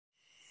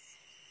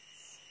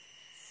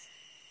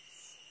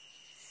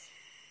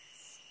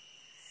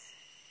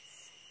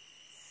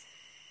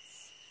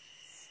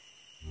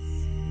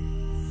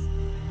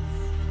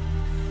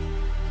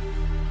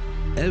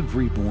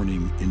Every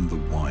morning in the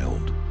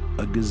wild,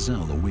 a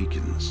gazelle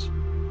awakens.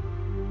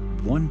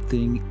 One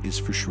thing is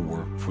for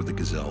sure for the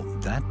gazelle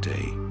that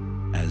day,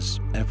 as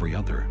every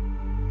other.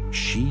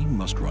 She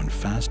must run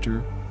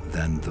faster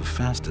than the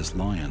fastest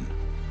lion.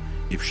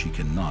 If she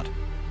cannot,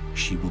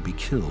 she will be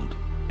killed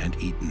and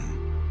eaten.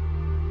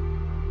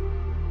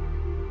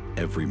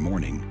 Every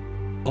morning,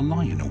 a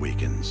lion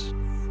awakens.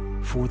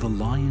 For the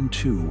lion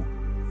too,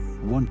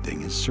 one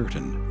thing is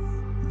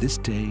certain. This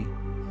day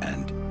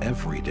and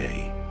every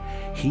day,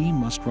 he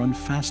must run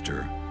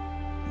faster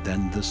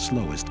than the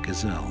slowest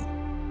gazelle.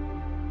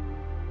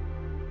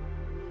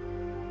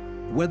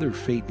 Whether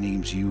fate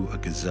names you a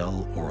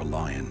gazelle or a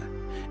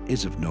lion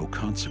is of no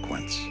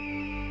consequence.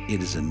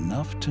 It is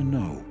enough to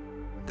know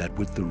that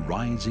with the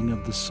rising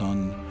of the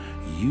sun,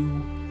 you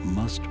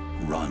must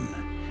run,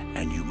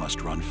 and you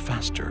must run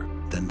faster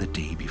than the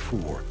day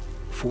before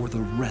for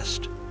the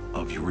rest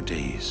of your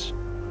days,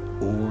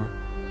 or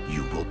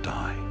you will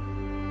die.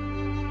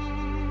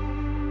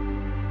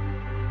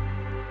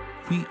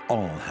 We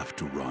all have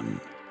to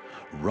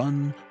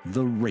run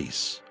the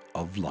race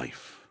of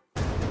life.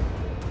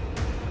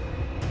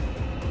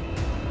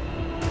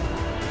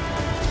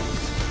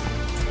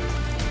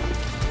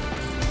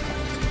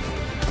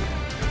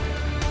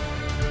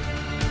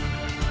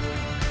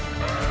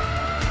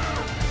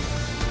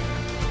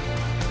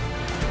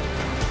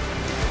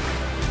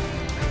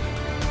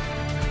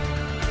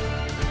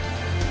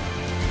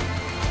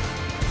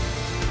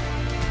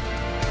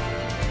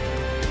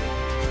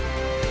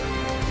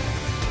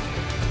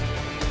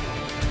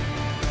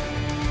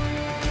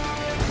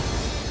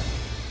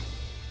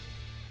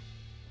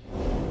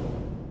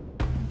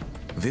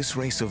 This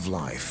race of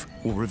life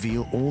will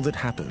reveal all that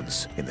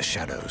happens in the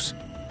shadows.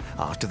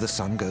 After the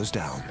sun goes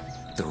down,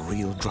 the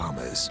real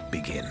dramas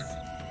begin.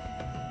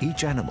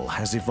 Each animal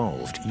has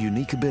evolved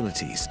unique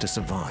abilities to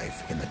survive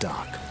in the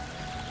dark.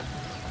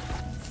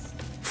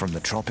 From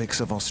the tropics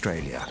of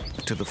Australia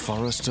to the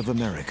forests of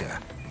America,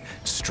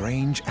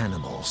 strange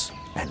animals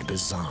and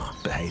bizarre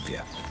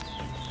behavior.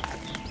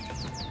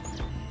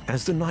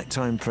 As the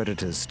nighttime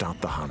predators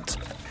start the hunt,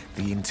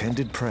 the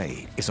intended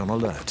prey is on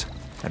alert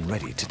and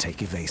ready to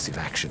take evasive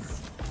action.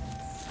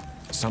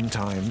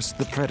 Sometimes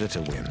the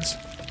predator wins,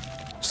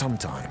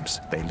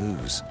 sometimes they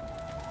lose.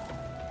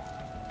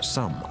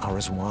 Some are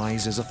as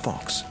wise as a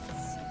fox,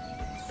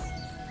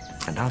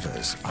 and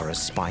others are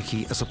as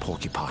spiky as a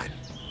porcupine.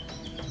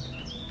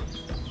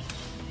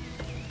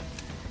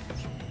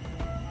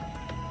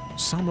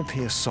 Some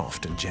appear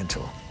soft and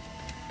gentle,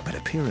 but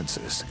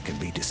appearances can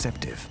be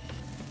deceptive.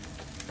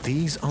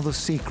 These are the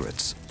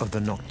secrets of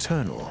the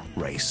nocturnal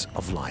race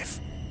of life.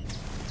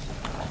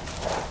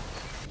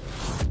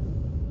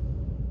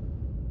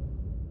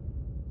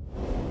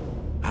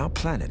 Our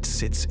planet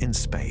sits in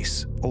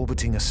space,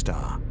 orbiting a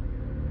star.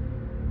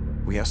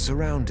 We are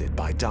surrounded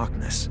by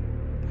darkness,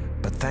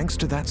 but thanks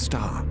to that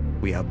star,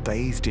 we are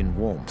bathed in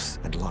warmth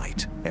and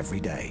light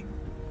every day.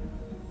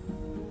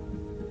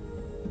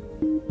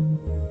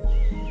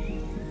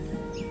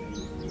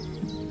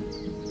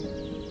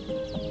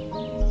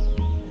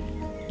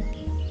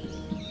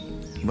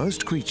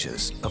 Most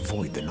creatures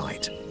avoid the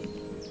night.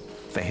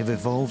 They have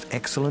evolved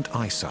excellent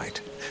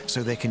eyesight,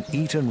 so they can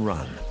eat and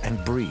run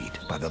and breed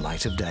by the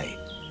light of day.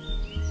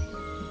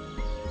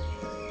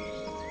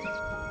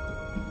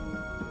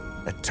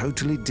 A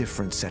totally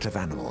different set of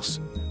animals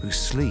who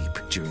sleep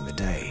during the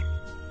day,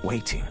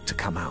 waiting to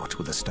come out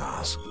with the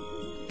stars.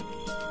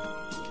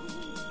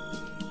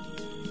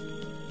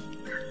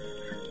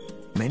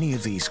 Many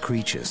of these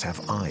creatures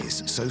have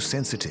eyes so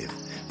sensitive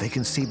they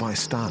can see by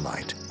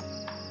starlight,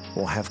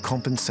 or have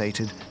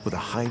compensated with a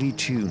highly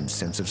tuned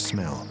sense of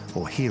smell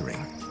or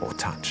hearing or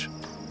touch.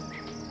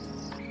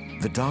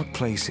 The dark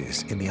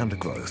places in the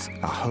undergrowth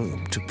are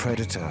home to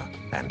predator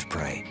and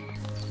prey.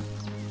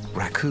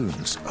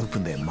 Raccoons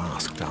open their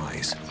masked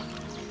eyes.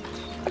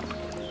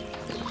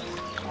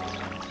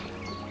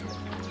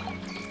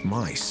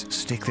 Mice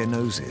stick their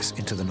noses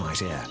into the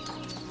night air.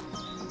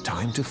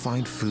 Time to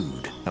find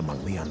food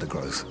among the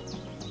undergrowth.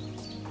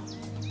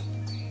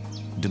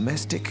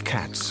 Domestic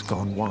cats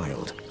gone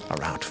wild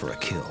are out for a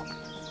kill.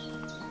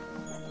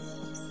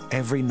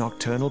 Every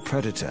nocturnal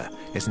predator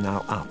is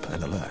now up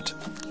and alert.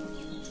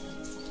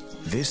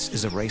 This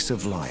is a race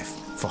of life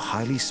for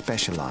highly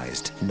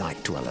specialized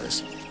night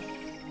dwellers.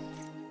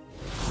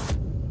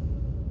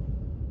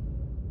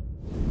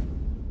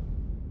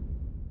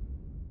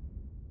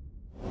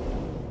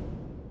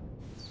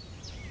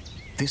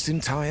 This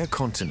entire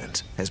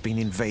continent has been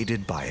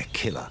invaded by a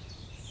killer,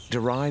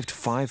 derived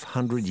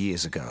 500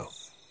 years ago,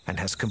 and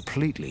has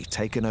completely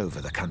taken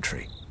over the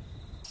country.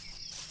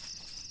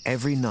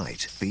 Every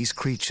night, these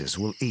creatures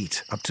will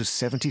eat up to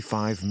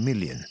 75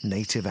 million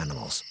native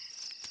animals.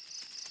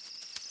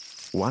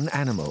 One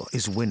animal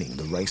is winning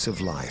the race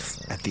of life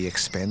at the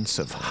expense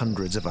of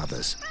hundreds of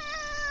others: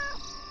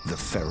 the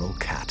feral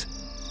cat.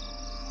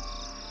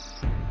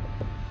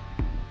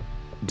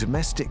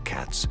 Domestic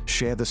cats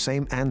share the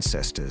same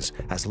ancestors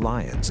as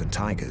lions and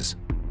tigers.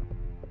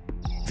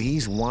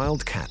 These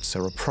wild cats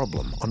are a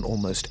problem on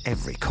almost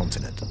every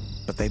continent.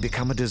 but they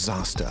become a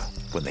disaster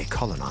when they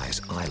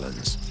colonize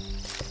islands.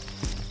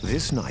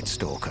 This night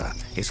stalker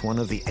is one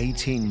of the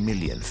 18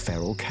 million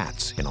feral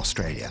cats in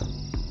Australia.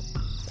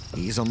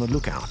 He is on the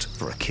lookout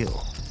for a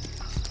kill.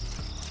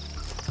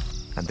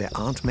 And there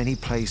aren't many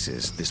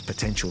places this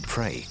potential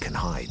prey can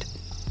hide.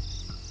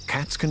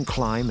 Cats can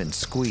climb and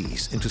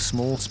squeeze into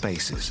small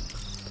spaces.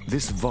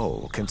 This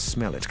vole can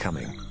smell it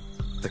coming.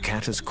 The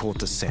cat has caught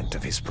the scent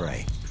of his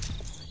prey.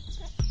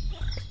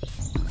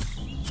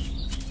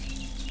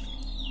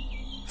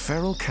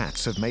 Feral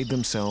cats have made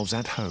themselves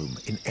at home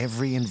in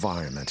every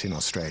environment in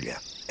Australia,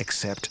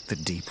 except the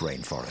deep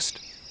rainforest.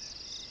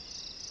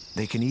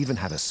 They can even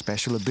have a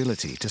special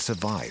ability to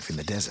survive in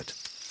the desert.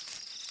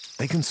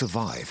 They can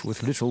survive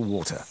with little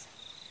water.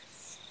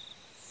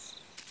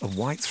 A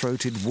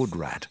white-throated wood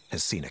rat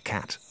has seen a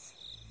cat.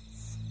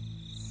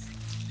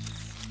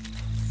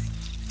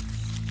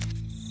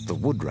 The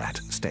wood rat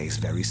stays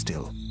very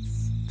still.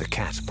 The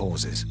cat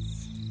pauses.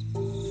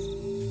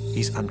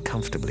 He's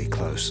uncomfortably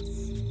close.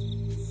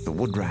 The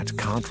wood rat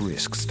can't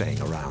risk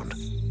staying around.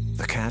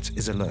 The cat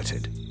is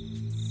alerted.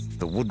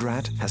 The wood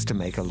rat has to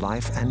make a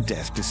life and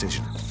death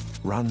decision,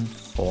 run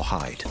or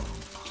hide.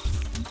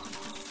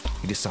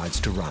 He decides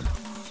to run.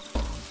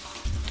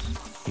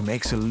 He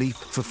makes a leap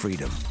for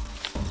freedom.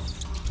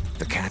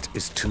 The cat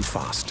is too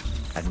fast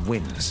and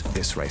wins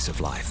this race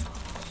of life.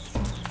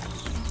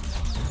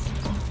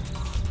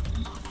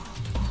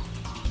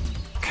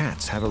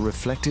 Cats have a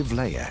reflective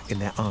layer in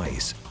their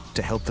eyes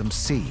to help them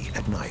see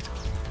at night.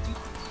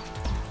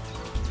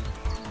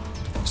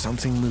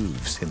 Something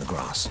moves in the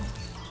grass.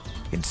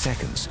 In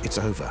seconds, it's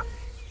over,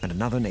 and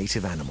another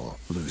native animal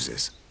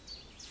loses.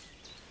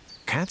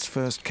 Cats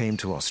first came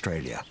to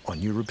Australia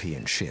on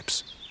European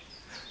ships.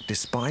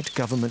 Despite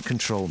government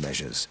control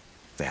measures,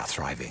 they are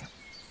thriving.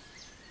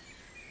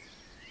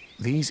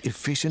 These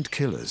efficient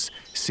killers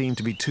seem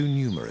to be too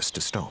numerous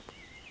to stop.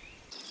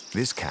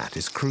 This cat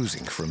is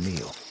cruising for a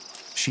meal.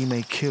 She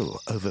may kill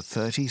over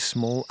 30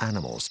 small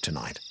animals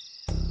tonight.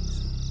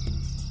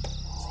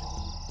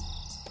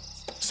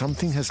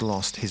 Something has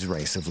lost his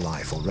race of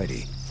life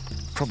already,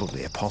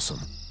 probably a possum.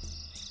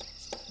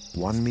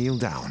 One meal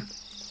down,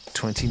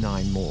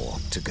 29 more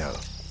to go.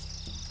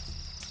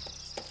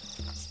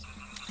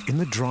 In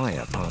the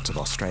drier parts of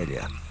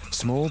Australia,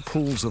 small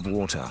pools of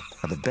water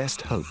are the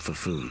best hope for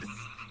food.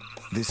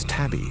 This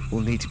tabby will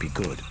need to be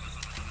good.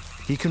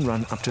 He can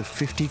run up to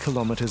 50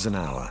 kilometers an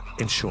hour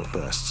in short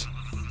bursts.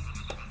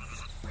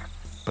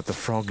 But the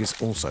frog is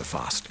also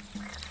fast.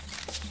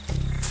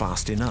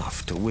 Fast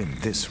enough to win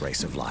this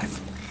race of life.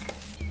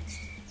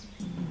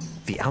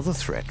 The other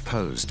threat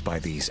posed by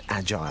these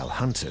agile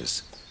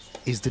hunters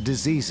is the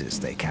diseases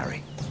they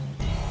carry.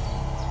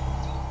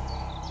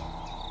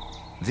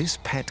 This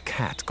pet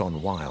cat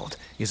gone wild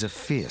is a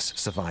fierce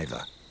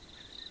survivor.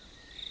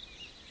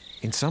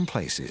 In some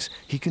places,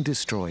 he can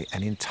destroy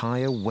an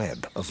entire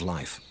web of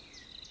life.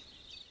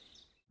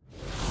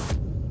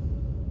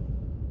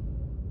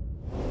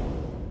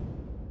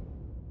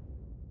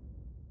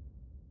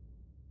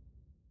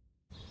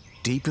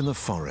 Deep in the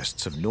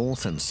forests of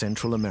North and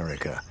Central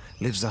America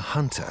lives a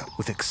hunter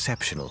with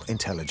exceptional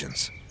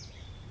intelligence.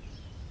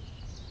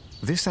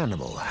 This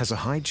animal has a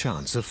high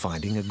chance of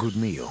finding a good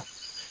meal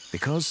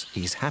because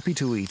he's happy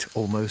to eat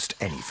almost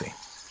anything: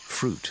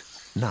 fruit,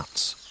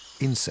 nuts,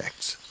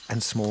 insects,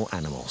 and small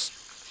animals.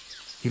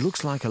 He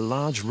looks like a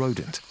large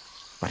rodent,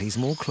 but he's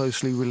more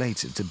closely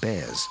related to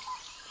bears.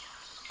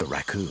 The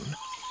raccoon.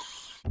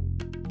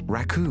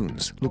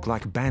 Raccoons look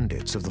like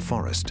bandits of the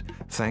forest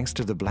thanks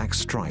to the black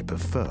stripe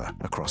of fur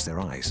across their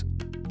eyes.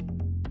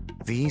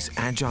 These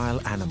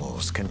agile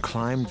animals can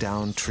climb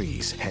down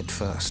trees head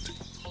first.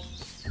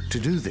 To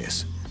do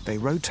this, they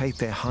rotate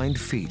their hind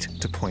feet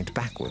to point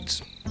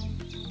backwards.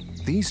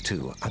 These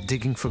two are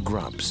digging for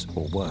grubs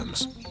or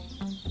worms.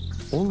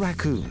 All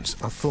raccoons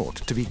are thought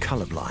to be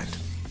colorblind.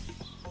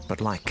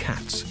 But like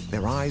cats,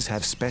 their eyes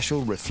have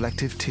special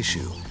reflective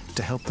tissue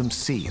to help them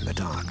see in the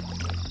dark.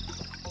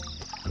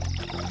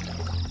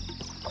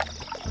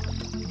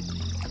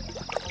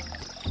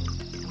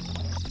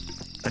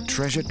 A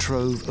treasure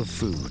trove of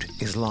food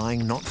is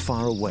lying not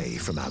far away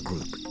from our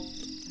group.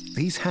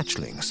 These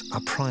hatchlings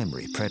are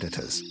primary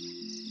predators.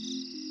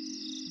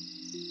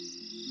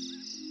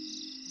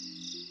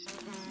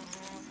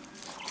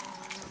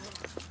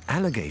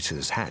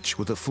 Alligators hatch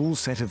with a full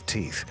set of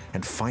teeth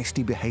and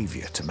feisty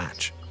behavior to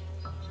match.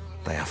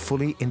 They are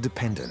fully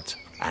independent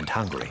and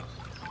hungry.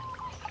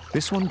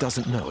 This one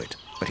doesn't know it,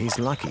 but he's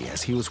lucky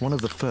as he was one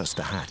of the first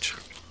to hatch.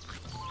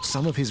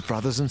 Some of his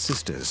brothers and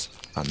sisters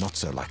are not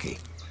so lucky.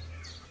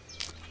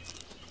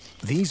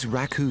 These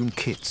raccoon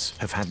kits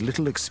have had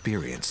little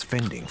experience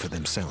fending for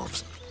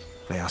themselves.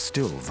 They are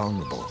still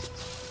vulnerable.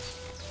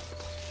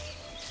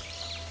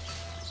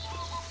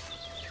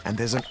 And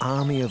there's an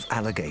army of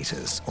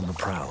alligators on the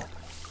prowl.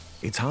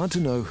 It's hard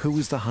to know who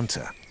is the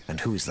hunter and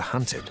who is the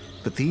hunted,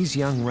 but these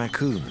young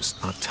raccoons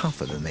are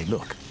tougher than they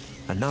look.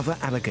 Another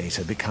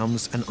alligator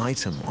becomes an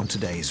item on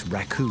today's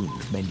raccoon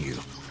menu.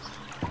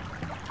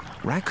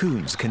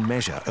 Raccoons can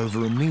measure over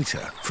 1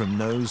 meter from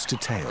nose to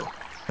tail.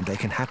 and they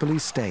can happily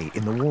stay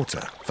in the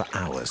water for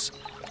hours.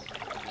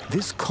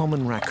 This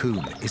common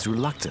raccoon is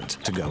reluctant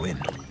to go in,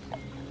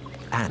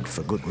 and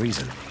for good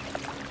reason.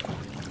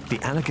 The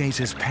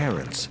alligator's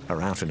parents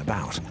are out and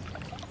about.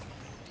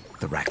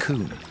 The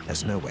raccoon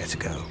has nowhere to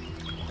go.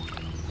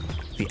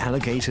 The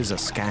alligators are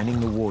scanning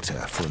the water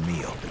for a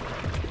meal.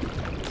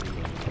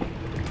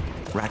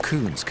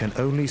 Raccoons can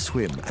only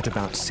swim at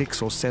about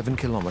 6 or 7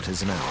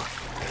 kilometers an hour.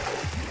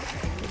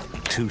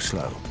 Too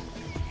slow.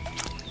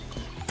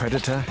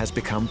 Predator has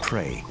become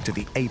prey to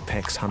the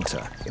apex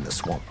hunter in the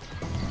swamp.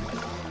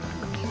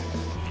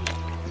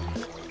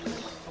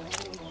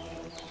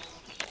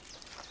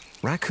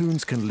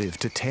 Raccoons can live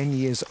to 10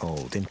 years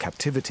old in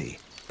captivity,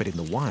 but in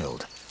the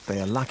wild, they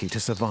are lucky to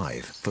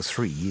survive for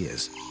 3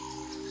 years.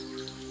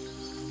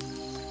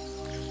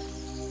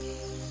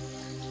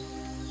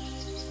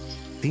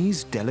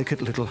 These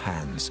delicate little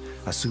hands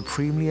are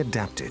supremely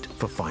adapted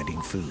for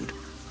finding food.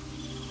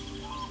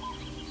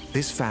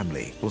 This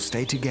family will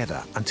stay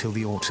together until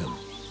the autumn.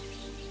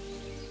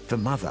 The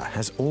mother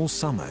has all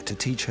summer to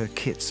teach her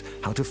kits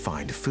how to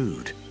find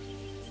food.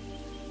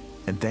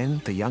 And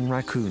then the young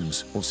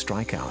raccoons will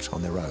strike out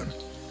on their own,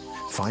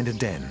 find a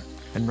den,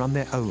 and run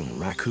their own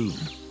raccoon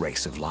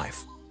race of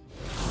life.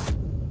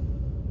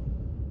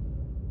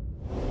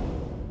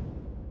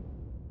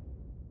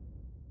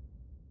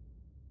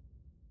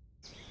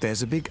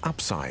 There's a big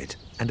upside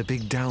and a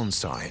big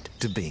downside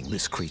to being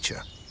this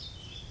creature.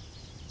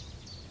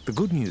 The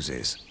good news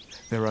is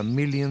there are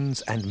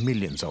millions and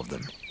millions of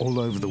them all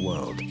over the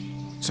world,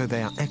 so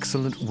they are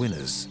excellent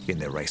winners in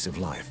their race of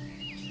life.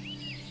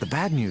 The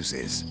bad news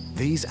is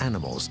these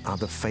animals are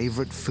the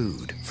favorite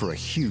food for a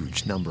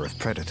huge number of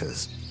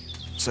predators,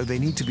 so they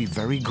need to be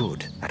very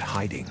good at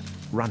hiding,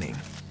 running,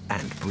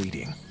 and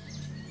breeding.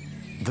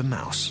 The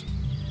mouse.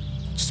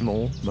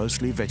 Small,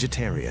 mostly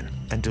vegetarian,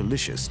 and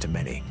delicious to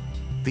many.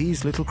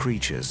 These little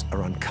creatures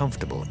are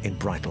uncomfortable in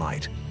bright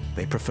light.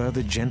 They prefer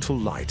the gentle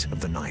light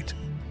of the night.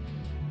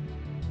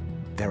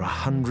 There are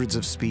hundreds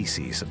of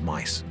species of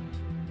mice.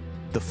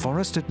 The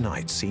forest at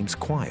night seems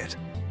quiet,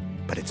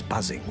 but it's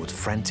buzzing with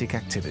frantic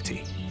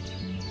activity.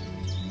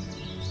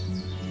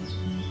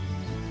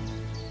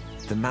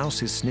 The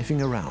mouse is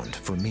sniffing around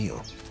for a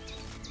meal.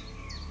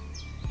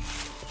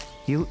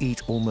 He'll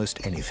eat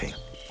almost anything,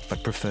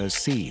 but prefers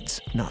seeds,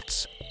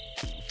 nuts,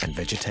 and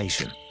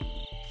vegetation.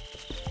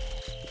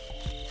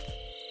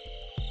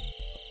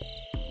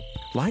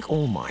 Like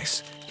all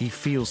mice, he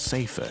feels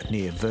safer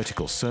near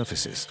vertical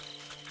surfaces,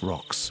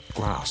 rocks,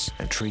 grass,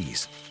 and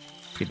trees.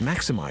 It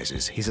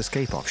maximizes his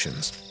escape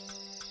options.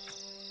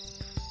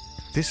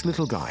 This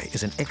little guy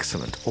is an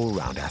excellent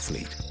all-round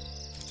athlete.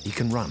 He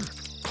can run,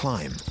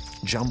 climb,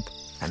 jump,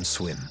 and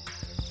swim.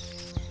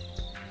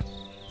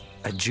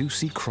 A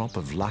juicy crop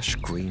of lush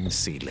green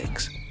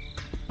seedlings.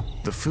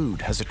 The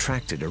food has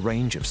attracted a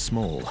range of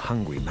small,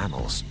 hungry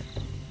mammals,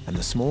 and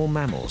the small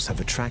mammals have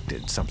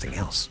attracted something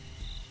else.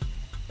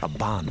 A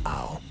barn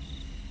owl.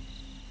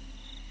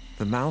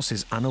 The mouse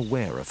is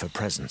unaware of her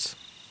presence.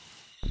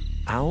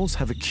 Owls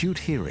have acute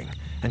hearing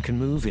and can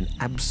move in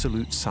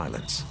absolute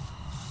silence.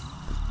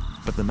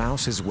 But the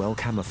mouse is well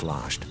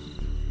camouflaged.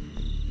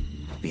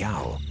 The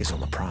owl is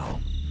on the prowl.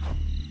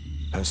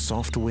 Her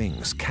soft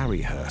wings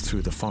carry her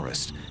through the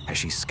forest as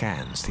she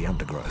scans the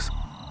undergrowth.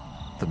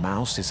 The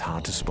mouse is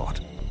hard to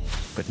spot,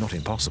 but not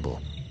impossible.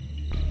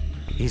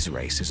 His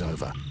race is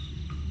over.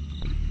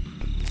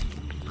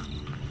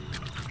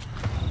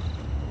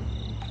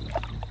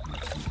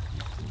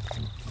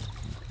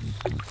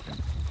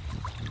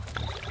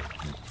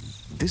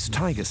 This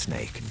tiger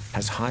snake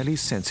has highly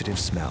sensitive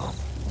smell.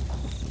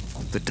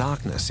 The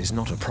darkness is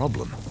not a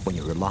problem when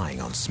you're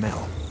relying on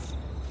smell.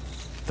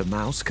 The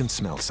mouse can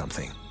smell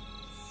something.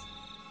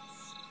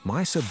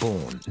 Mice are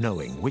born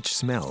knowing which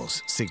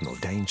smells signal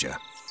danger.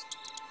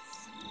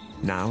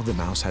 Now the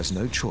mouse has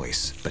no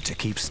choice but to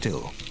keep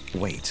still,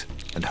 wait,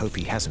 and hope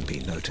he hasn't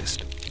been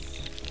noticed.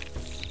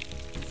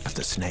 But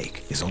the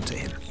snake is onto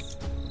him.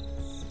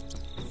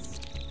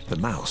 The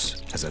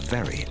mouse has a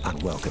very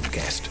unwelcome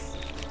guest.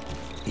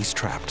 He's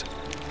trapped.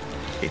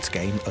 It's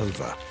game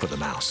over for the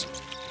mouse.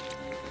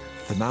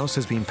 The mouse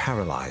has been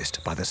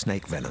paralyzed by the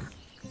snake venom.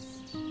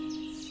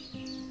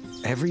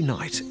 Every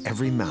night,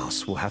 every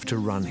mouse will have to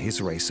run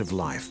his race of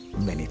life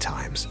many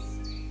times.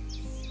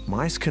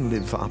 Mice can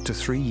live for up to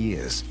 3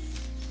 years,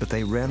 but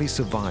they rarely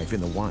survive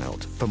in the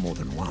wild for more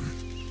than 1.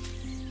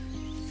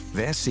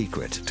 Their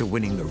secret to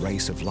winning the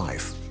race of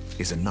life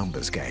is a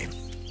numbers game.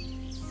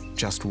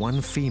 Just one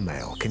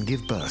female can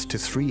give birth to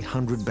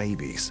 300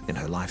 babies in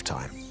her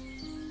lifetime,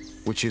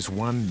 which is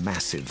one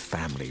massive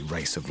family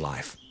race of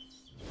life.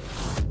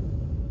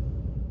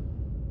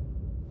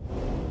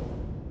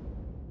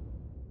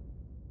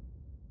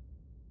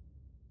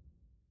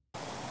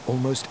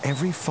 Almost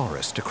every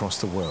forest across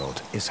the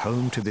world is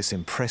home to this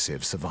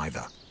impressive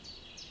survivor.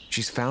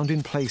 She's found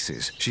in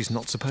places she's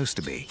not supposed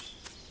to be,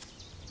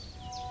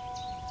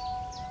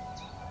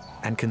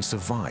 and can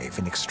survive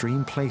in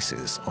extreme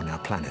places on our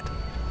planet.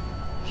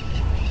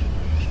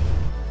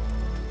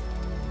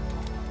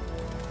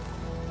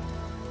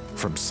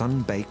 From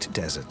sun-baked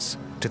deserts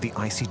to the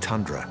icy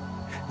tundra,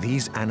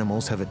 these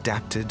animals have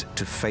adapted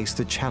to face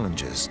the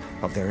challenges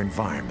of their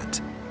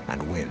environment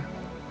and win.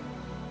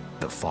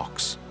 The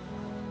fox.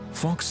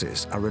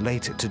 Foxes are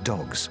related to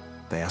dogs.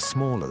 They are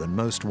smaller than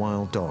most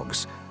wild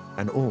dogs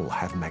and all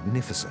have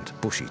magnificent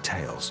bushy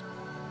tails.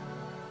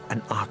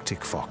 An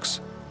Arctic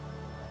fox.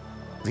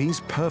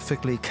 These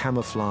perfectly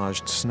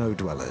camouflaged snow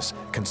dwellers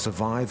can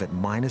survive at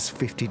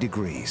 -50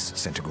 degrees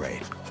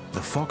centigrade.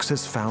 The fox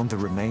has found the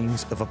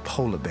remains of a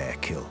polar bear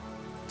kill.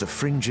 The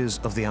fringes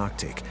of the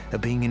Arctic are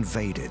being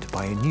invaded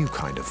by a new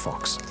kind of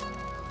fox,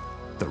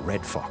 the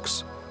red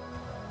fox.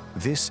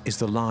 This is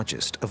the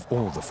largest of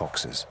all the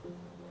foxes.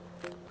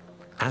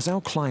 As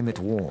our climate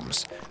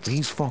warms,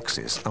 these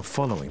foxes are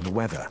following the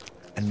weather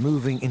and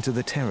moving into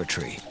the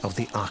territory of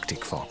the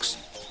Arctic fox.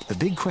 The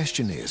big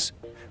question is,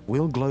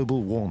 will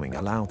global warming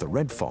allow the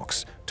red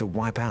fox to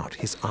wipe out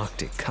his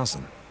Arctic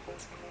cousin?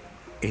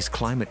 Is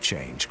climate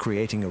change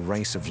creating a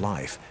race of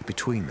life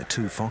between the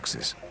two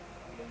foxes?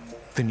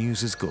 The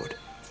news is good.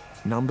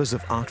 Numbers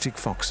of Arctic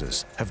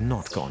foxes have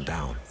not gone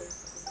down.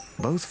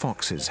 Both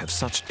foxes have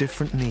such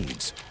different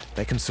needs,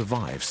 they can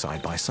survive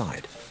side by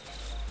side.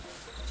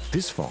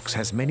 This fox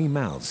has many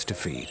mouths to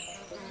feed.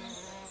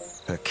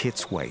 Her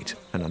kits wait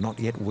and are not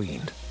yet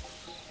weaned.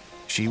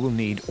 She will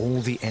need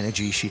all the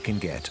energy she can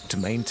get to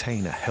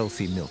maintain a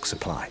healthy milk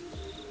supply.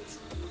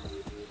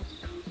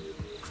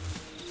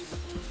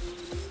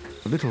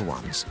 Little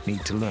ones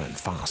need to learn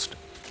fast.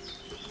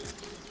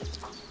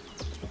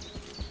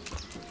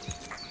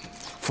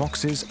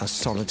 Foxes are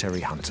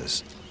solitary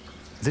hunters.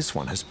 This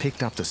one has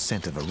picked up the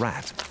scent of a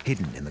rat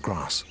hidden in the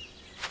grass.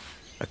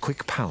 A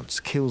quick pounce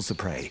kills the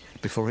prey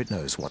before it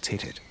knows what's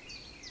hit it.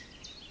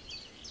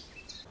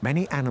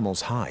 Many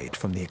animals hide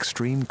from the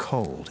extreme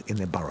cold in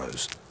their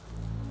burrows.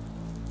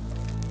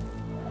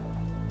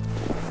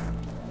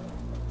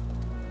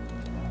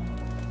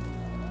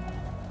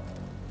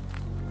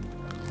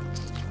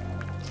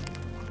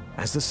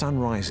 As the sun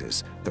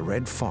rises, the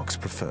red fox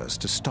prefers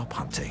to stop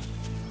hunting.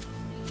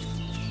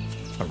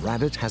 A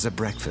rabbit has a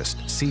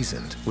breakfast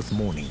seasoned with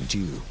morning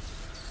dew.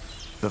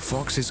 The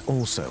fox is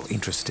also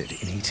interested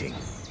in eating.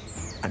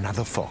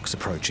 Another fox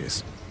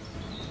approaches.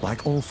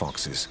 Like all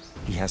foxes,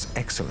 he has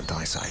excellent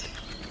eyesight.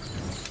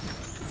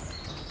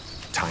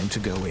 Time to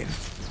go in.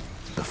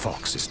 The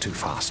fox is too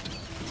fast.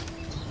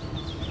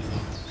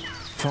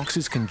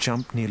 Foxes can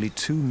jump nearly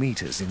 2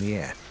 meters in the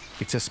air.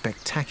 It's a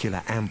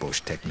spectacular ambush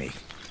technique.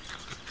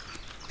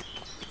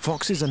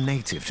 Foxes are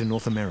native to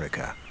North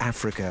America,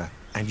 Africa,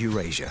 and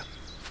Eurasia.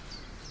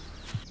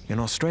 In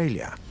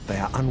Australia, they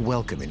are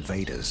unwelcome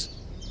invaders,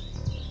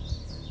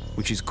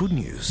 which is good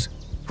news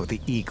for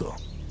the eagle.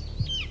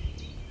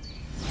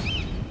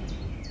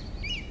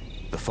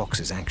 The fox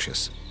is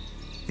anxious.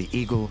 The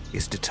eagle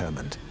is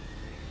determined.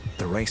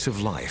 The race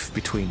of life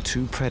between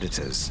two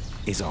predators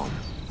is on.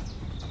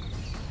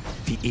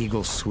 The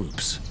eagle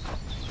swoops.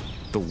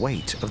 The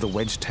weight of the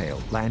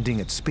wedge-tail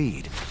landing at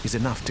speed is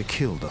enough to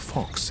kill the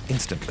fox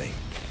instantly.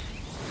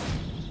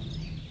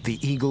 The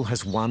eagle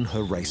has won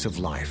her race of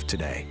life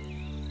today.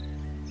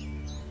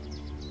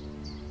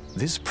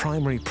 This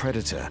primary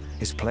predator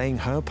is playing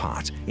her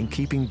part in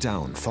keeping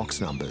down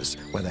fox numbers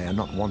where they are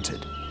not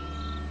wanted.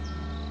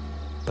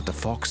 But the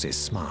fox is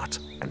smart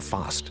and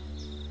fast.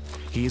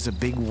 He is a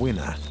big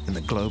winner in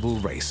the global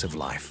race of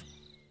life.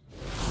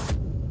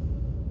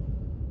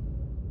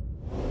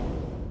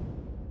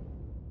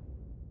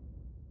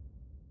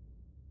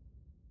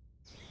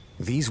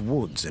 These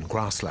woods and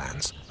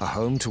grasslands are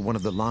home to one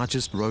of the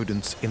largest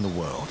rodents in the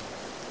world.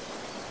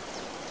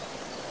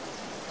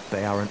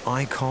 They are an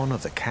icon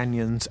of the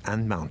canyons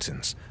and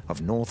mountains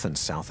of North and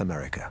South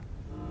America.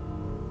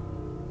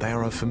 They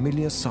are a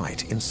familiar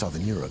sight in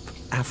Southern Europe,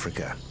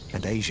 Africa,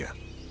 and Asia.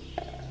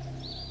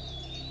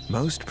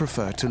 Most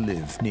prefer to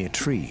live near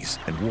trees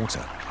and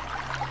water.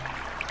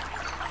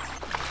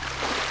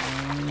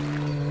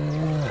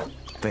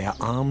 They are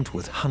armed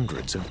with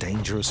hundreds of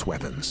dangerous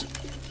weapons,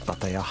 but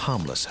they are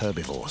harmless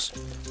herbivores.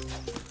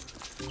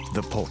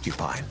 The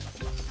porcupine.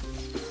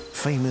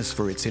 Famous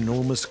for its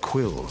enormous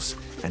quills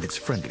and its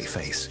friendly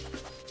face.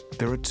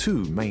 There are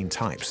two main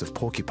types of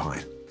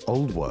porcupine: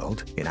 Old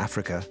World in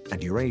Africa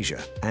and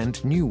Eurasia,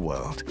 and New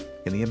World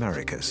in the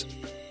Americas.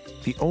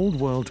 The Old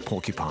World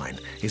porcupine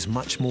is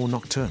much more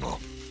nocturnal.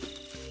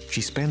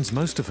 She spends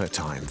most of her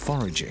time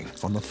foraging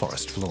on the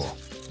forest floor.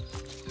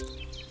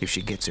 If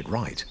she gets it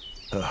right,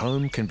 her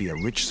home can be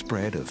a rich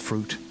spread of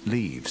fruit,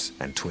 leaves,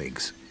 and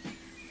twigs.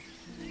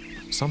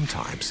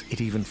 Sometimes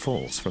it even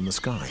falls from the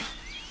sky.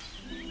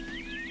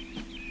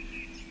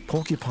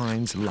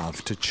 Porcupines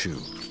love to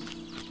chew.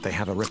 They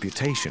have a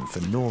reputation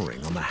for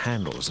gnawing on the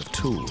handles of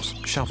tools,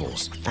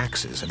 shovels,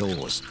 axes, and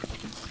oars.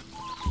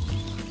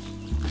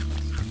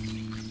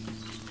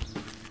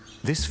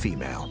 This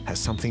female has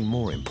something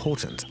more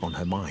important on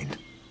her mind.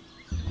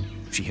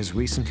 She has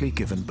recently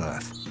given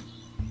birth.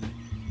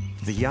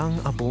 The young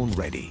are born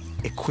ready,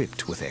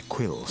 equipped with their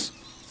quills.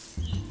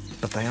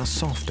 But they are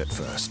soft at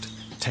first,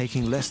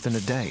 taking less than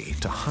a day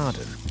to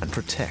harden and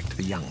protect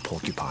the young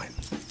porcupine.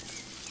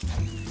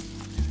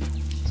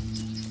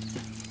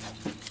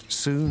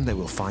 Soon they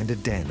will find a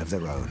den of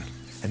their own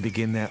and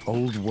begin their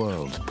old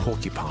world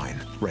porcupine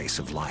race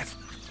of life.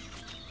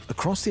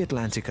 Across the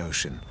Atlantic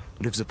Ocean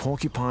lives a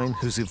porcupine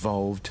who's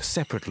evolved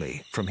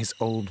separately from his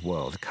old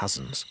world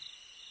cousins.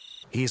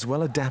 He is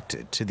well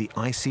adapted to the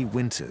icy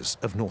winters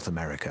of North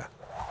America.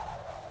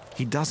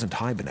 He doesn't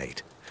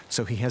hibernate,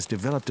 so he has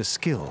developed a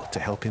skill to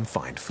help him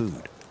find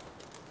food.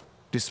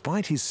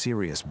 Despite his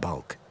serious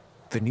bulk,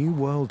 the New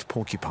World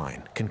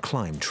porcupine can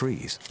climb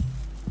trees.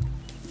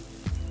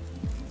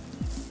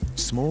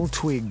 Small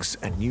twigs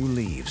and new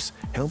leaves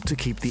help to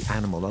keep the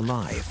animal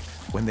alive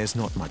when there's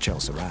not much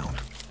else around.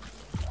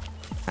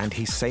 And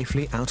he's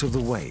safely out of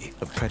the way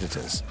of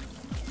predators.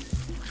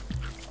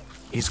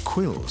 His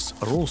quills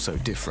are also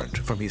different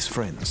from his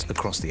friends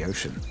across the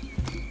ocean.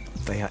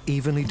 They are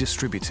evenly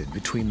distributed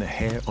between the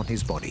hair on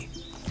his body.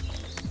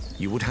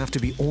 You would have to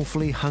be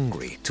awfully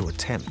hungry to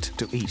attempt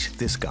to eat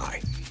this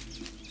guy.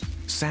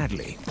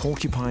 Sadly,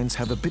 porcupines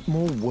have a bit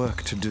more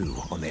work to do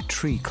on their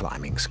tree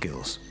climbing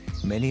skills.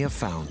 Many are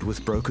found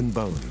with broken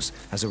bones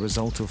as a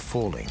result of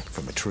falling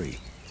from a tree.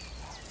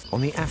 On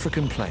the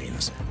African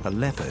plains, a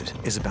leopard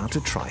is about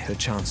to try her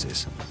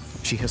chances.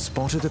 She has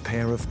spotted a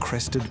pair of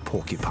crested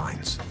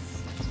porcupines.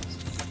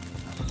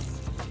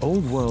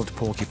 Old World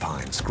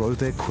porcupines grow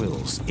their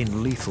quills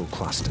in lethal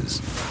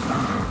clusters.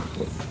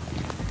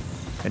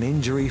 An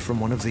injury from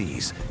one of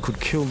these could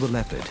kill the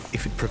leopard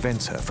if it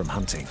prevents her from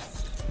hunting.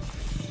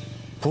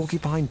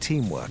 Porcupine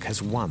teamwork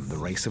has won the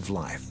race of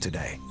life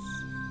today.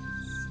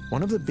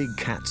 One of the big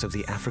cats of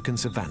the African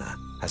savanna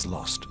has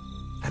lost,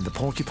 and the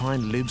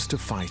porcupine lives to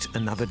fight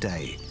another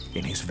day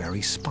in his very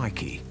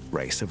spiky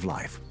race of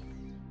life.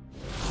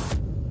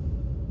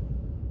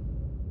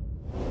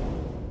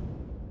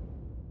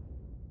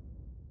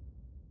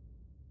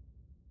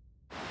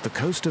 The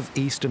coast of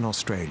eastern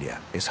Australia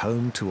is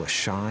home to a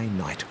shy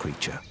night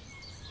creature.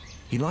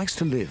 He likes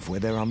to live where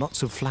there are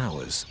lots of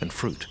flowers and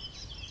fruit.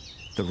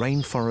 The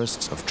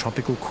rainforests of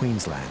tropical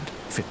Queensland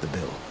fit the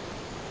bill.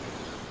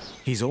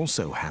 He's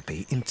also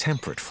happy in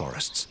temperate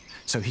forests,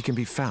 so he can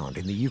be found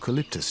in the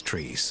eucalyptus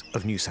trees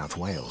of New South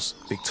Wales,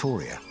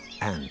 Victoria,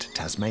 and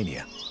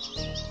Tasmania.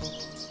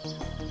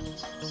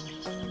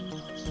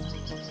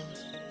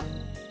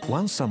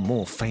 While some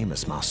more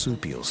famous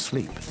marsupials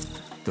sleep,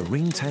 the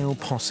ringtail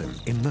possum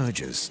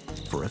emerges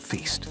for a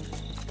feast.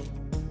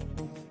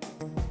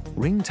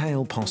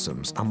 Ringtail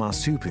possums are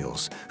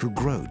marsupials who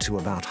grow to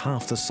about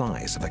half the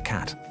size of a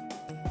cat.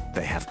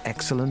 They have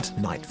excellent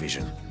night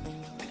vision.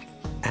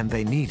 And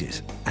they need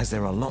it, as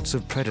there are lots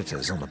of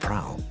predators on the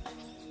prowl.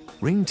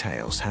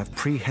 Ringtails have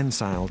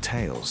prehensile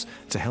tails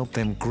to help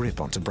them grip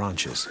onto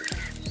branches.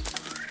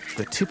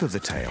 The tip of the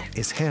tail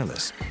is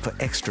hairless for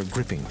extra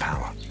gripping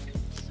power.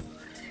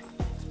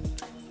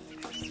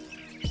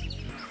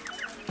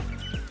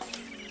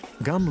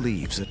 Gum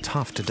leaves are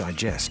tough to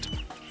digest,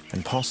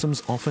 and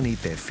possums often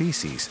eat their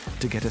feces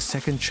to get a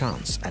second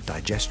chance at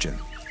digestion.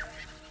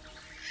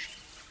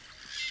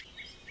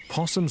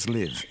 Possums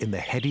live in the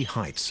heady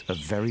heights of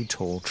very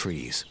tall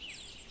trees,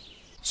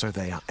 so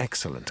they are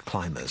excellent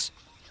climbers.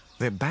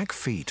 Their back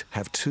feet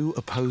have two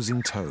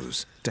opposing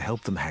toes to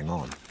help them hang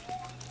on.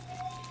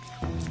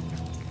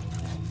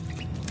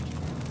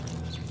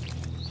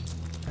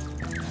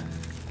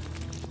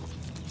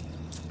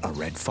 A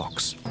red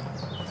fox.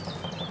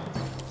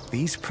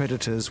 These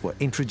predators were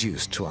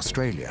introduced to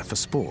Australia for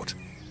sport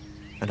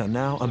and are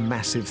now a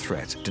massive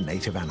threat to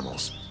native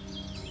animals.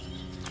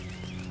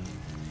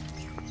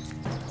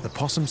 The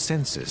possum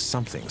senses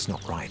something's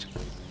not right.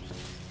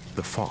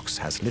 The fox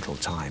has little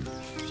time.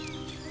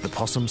 The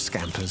possum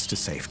scampers to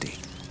safety.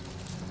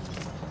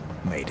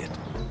 Made it.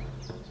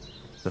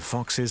 The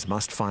foxes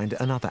must find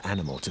another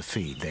animal to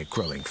feed their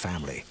growing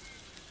family.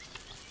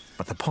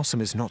 But the possum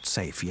is not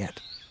safe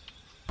yet.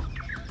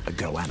 A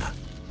goanna.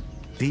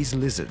 These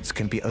lizards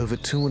can be over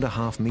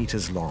 2.5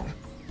 meters long.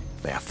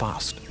 They are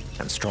fast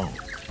and strong,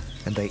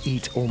 and they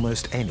eat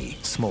almost any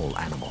small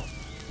animal.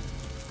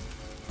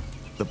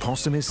 The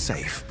possum is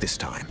safe this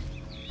time.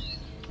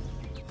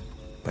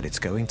 But it's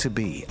going to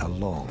be a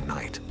long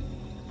night.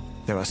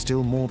 There are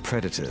still more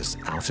predators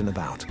out and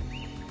about.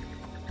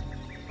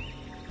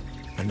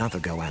 Another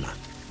goanna.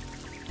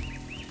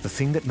 The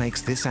thing that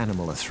makes this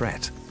animal a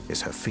threat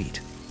is her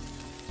feet.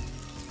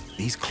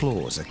 These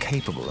claws are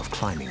capable of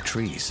climbing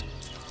trees.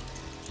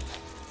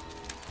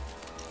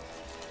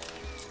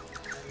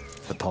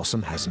 The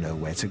possum has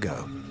nowhere to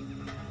go.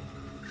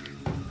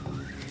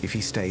 If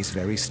he stays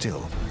very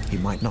still, he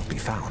might not be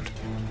found.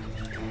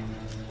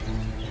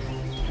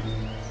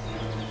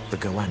 The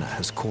goanna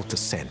has caught the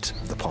scent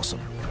of the possum.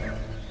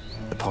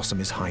 The possum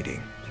is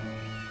hiding.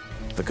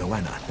 The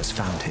goanna has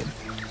found him,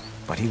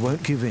 but he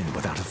won't give in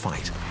without a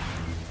fight.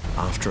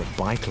 After a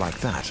bite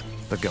like that,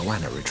 the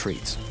goanna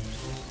retreats.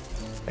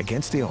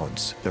 Against the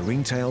odds, the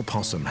ringtail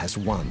possum has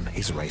won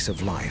his race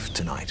of life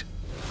tonight.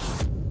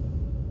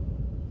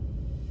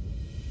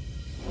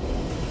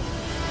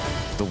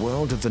 The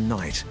world of the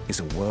night is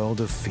a world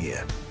of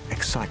fear,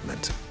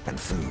 excitement, and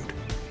food.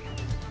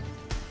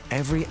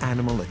 Every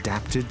animal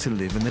adapted to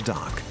live in the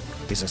dark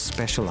is a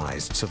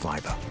specialized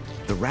survivor.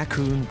 The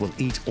raccoon will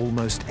eat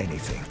almost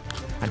anything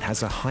and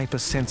has a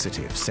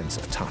hypersensitive sense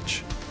of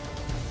touch.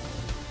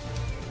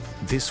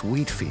 This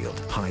wheat field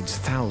hides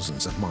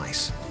thousands of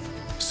mice,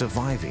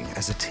 surviving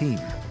as a team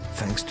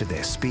thanks to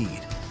their speed,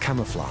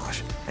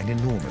 camouflage, and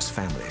enormous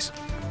families.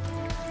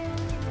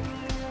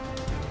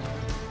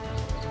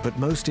 But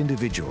most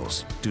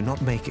individuals do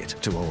not make it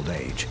to old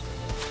age.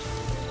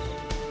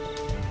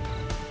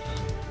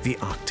 The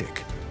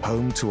Arctic,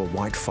 home to a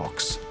white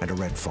fox and a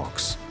red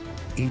fox,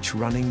 each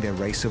running their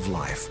race of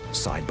life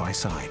side by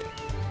side.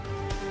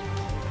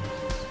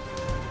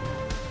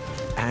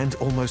 And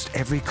almost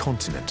every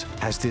continent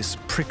has this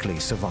prickly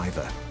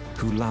survivor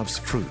who loves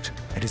fruit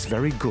and is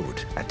very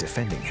good at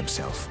defending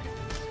himself.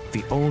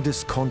 The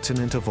oldest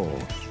continent of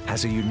all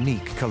has a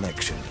unique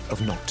collection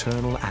of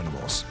nocturnal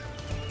animals,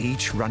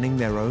 each running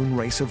their own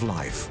race of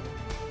life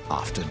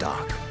after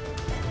dark.